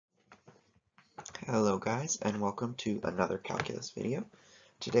Hello guys, and welcome to another calculus video.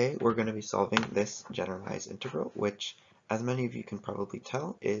 Today we're going to be solving this generalized integral, which, as many of you can probably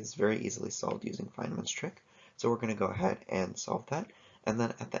tell, is very easily solved using Feynman's trick. So we're going to go ahead and solve that, and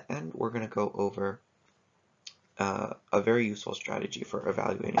then at the end we're going to go over a very useful strategy for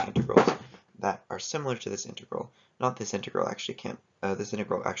evaluating integrals that are similar to this integral. Not this integral actually can't. This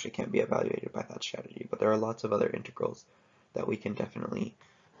integral actually can't be evaluated by that strategy, but there are lots of other integrals that we can definitely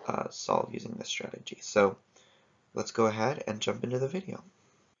solve using this strategy. So let's go ahead and jump into the video.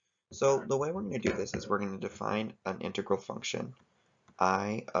 So the way we're going to do this is we're going to define an integral function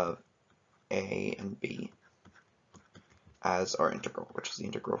I of a and b as our integral, which is the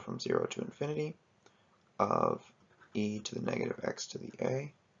integral from 0 to infinity of e to the negative x to the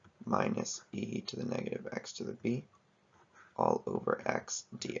a minus e to the negative x to the b all over x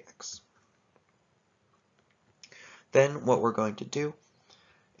dx. Then what we're going to do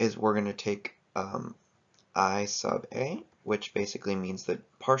is we're going to take I sub a, which basically means the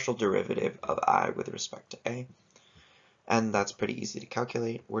partial derivative of I with respect to a, and that's pretty easy to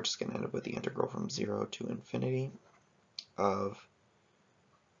calculate. We're just going to end up with the integral from 0 to infinity of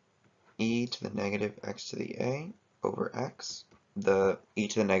e to the negative x to the a over x. The e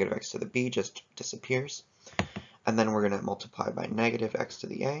to the negative x to the b just disappears, and then we're going to multiply by negative x to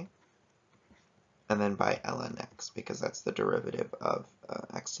the a, and then by ln x, because that's the derivative of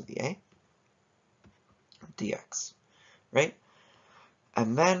x to the a dx, right?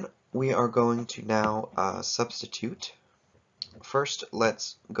 And then we are going to now substitute. First,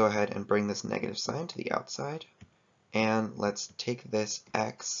 let's go ahead and bring this negative sign to the outside, and let's take this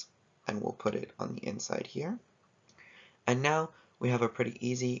x and we'll put it on the inside here. And now we have a pretty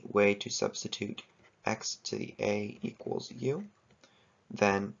easy way to substitute x to the a equals u,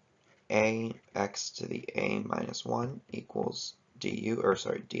 then ax to the a minus 1 equals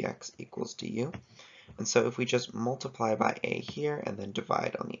dx equals du. And so if we just multiply by a here and then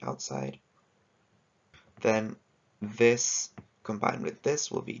divide on the outside, then this combined with this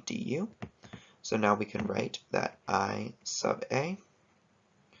will be du. So now we can write that I sub a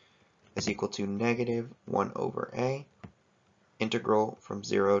is equal to negative 1 over a integral from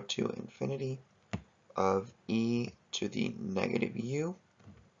 0 to infinity of e to the negative u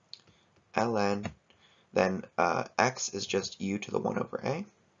ln, then x is just u to the 1 over a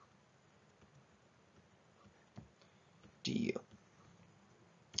du.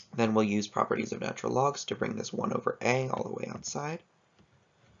 Then we'll use properties of natural logs to bring this 1 over a all the way outside.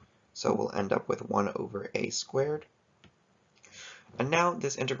 So we'll end up with 1 over a squared. And now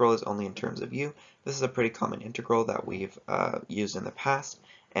this integral is only in terms of u. This is a pretty common integral that we've used in the past,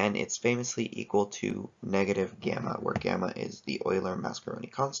 and it's famously equal to negative gamma, where gamma is the Euler-Mascheroni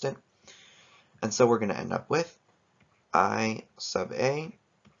constant. And so we're going to end up with I sub a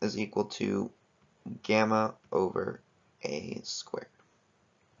is equal to gamma over a squared.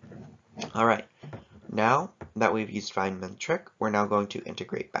 All right, now that we've used Feynman's trick, we're now going to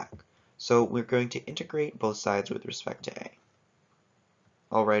integrate back. So we're going to integrate both sides with respect to a.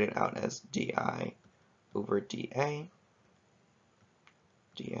 I'll write it out as di over dA.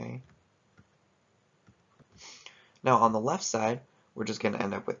 Now on the left side, we're just going to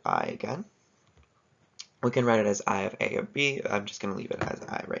end up with I again. We can write it as I of a of b. I'm just going to leave it as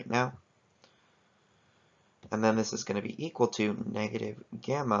I right now. And then this is going to be equal to negative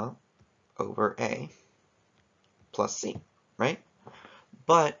gamma over a plus c, right?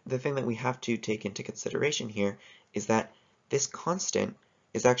 But the thing that we have to take into consideration here is that this constant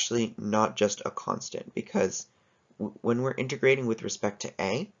is actually not just a constant, because when we're integrating with respect to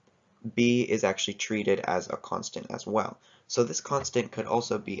a, b is actually treated as a constant as well. So this constant could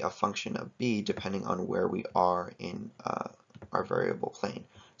also be a function of b depending on where we are in our variable plane.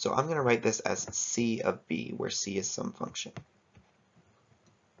 So I'm going to write this as c of b, where c is some function.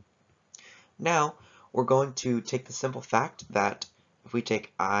 Now we're going to take the simple fact that if we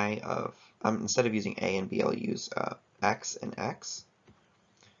take I of, instead of using a and b, I'll use x and x.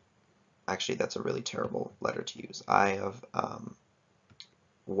 Actually, that's a really terrible letter to use. I of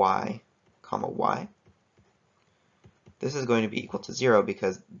y, comma y. This is going to be equal to 0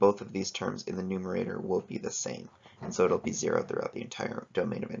 because both of these terms in the numerator will be the same. And so it'll be 0 throughout the entire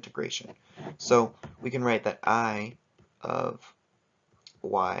domain of integration. So we can write that I of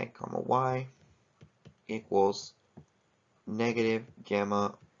y, comma y equals negative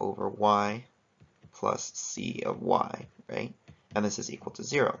gamma over y plus c of y, right? And this is equal to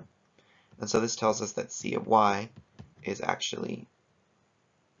 0. And so this tells us that c of y is actually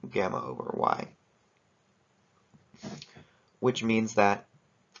gamma over y, which means that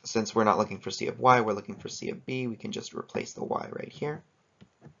since we're not looking for c of y, we're looking for c of b, we can just replace the y right here.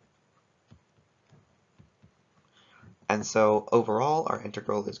 And so overall, our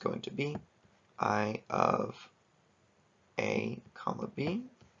integral is going to be I of a comma b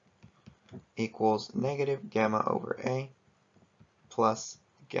equals negative gamma over a plus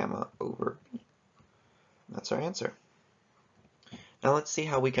gamma over b. That's our answer. Now let's see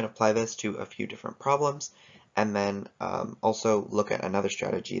how we can apply this to a few different problems, and then also look at another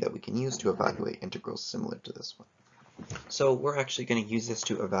strategy that we can use to evaluate integrals similar to this one. So we're actually going to use this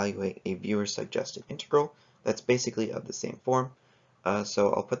to evaluate a viewer-suggested integral that's basically of the same form.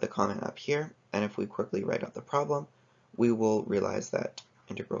 So I'll put the comment up here, and if we quickly write out the problem, we will realize that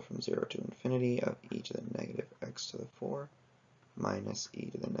integral from 0 to infinity of e to the negative x to the 4 minus e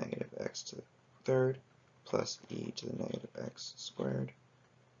to the negative x to the third plus e to the negative x squared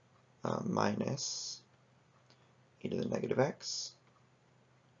minus e to the negative x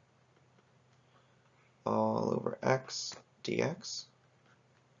all over x dx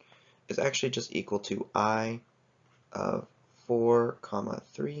is actually just equal to I of 4 comma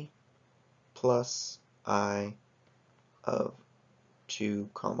 3 plus I of 2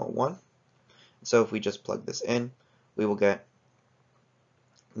 comma 1. So if we just plug this in, we will get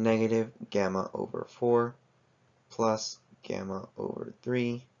negative gamma over 4 plus gamma over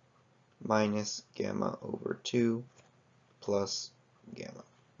 3 minus gamma over 2 plus gamma,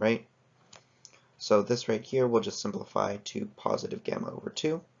 right? So this right here will just simplify to positive gamma over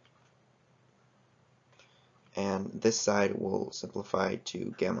 2. And this side will simplify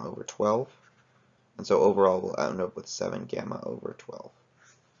to gamma over 12. And so overall we'll end up with 7 gamma over 12.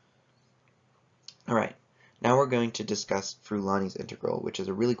 Alright, now we're going to discuss Frullani's integral, which is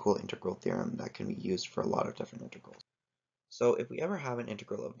a really cool integral theorem that can be used for a lot of different integrals. So if we ever have an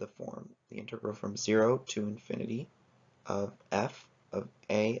integral of the form, the integral from 0 to infinity of f of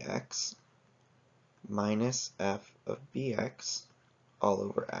ax minus f of bx all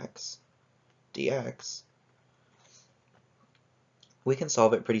over x dx, we can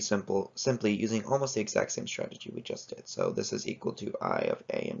solve it pretty simply using almost the exact same strategy we just did. So this is equal to I of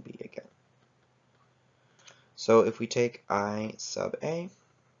a and b again. So if we take I sub a,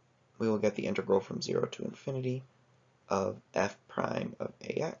 we will get the integral from 0 to infinity of f prime of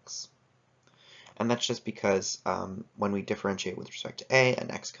ax. And that's just because when we differentiate with respect to a, an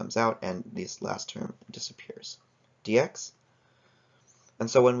x comes out and this last term disappears, dx. And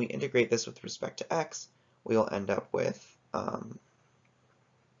so when we integrate this with respect to x, we will end up with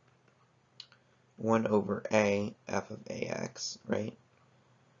 1 over a f of ax, right,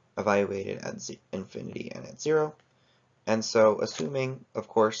 evaluated at infinity and at 0. And so assuming, of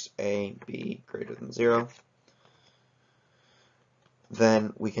course, a, b greater than 0,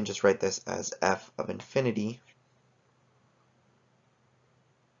 then we can just write this as f of infinity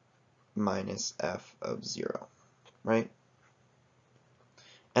minus f of 0, right?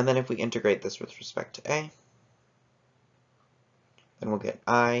 And then if we integrate this with respect to a, then we'll get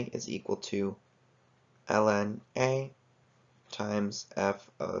I is equal to ln a times f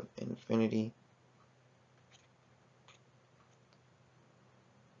of infinity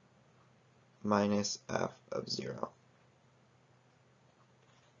minus f of 0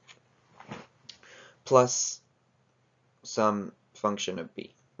 plus some function of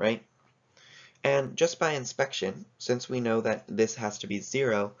b, right? And just by inspection, since we know that this has to be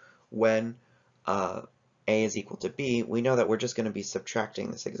 0 when a is equal to b, we know that we're just going to be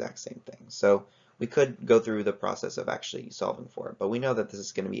subtracting this exact same thing. So we could go through the process of actually solving for it, but we know that this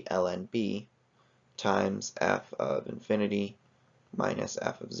is going to be ln b times f of infinity minus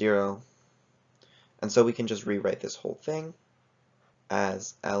f of 0. And so we can just rewrite this whole thing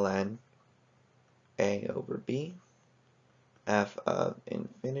as ln a over b f of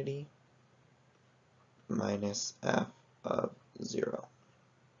infinity minus f of 0.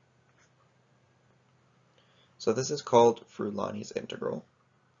 So this is called Frullani's integral.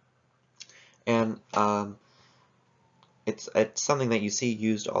 And it's something that you see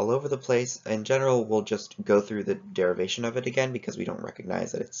used all over the place. In general, we'll just go through the derivation of it again because we don't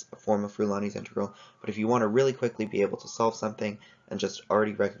recognize that it's a form of Frullani's integral. But if you want to really quickly be able to solve something and just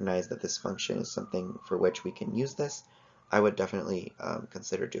already recognize that this function is something for which we can use this, I would definitely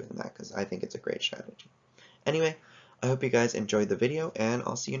consider doing that because I think it's a great strategy. Anyway, I hope you guys enjoyed the video, and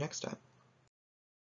I'll see you next time.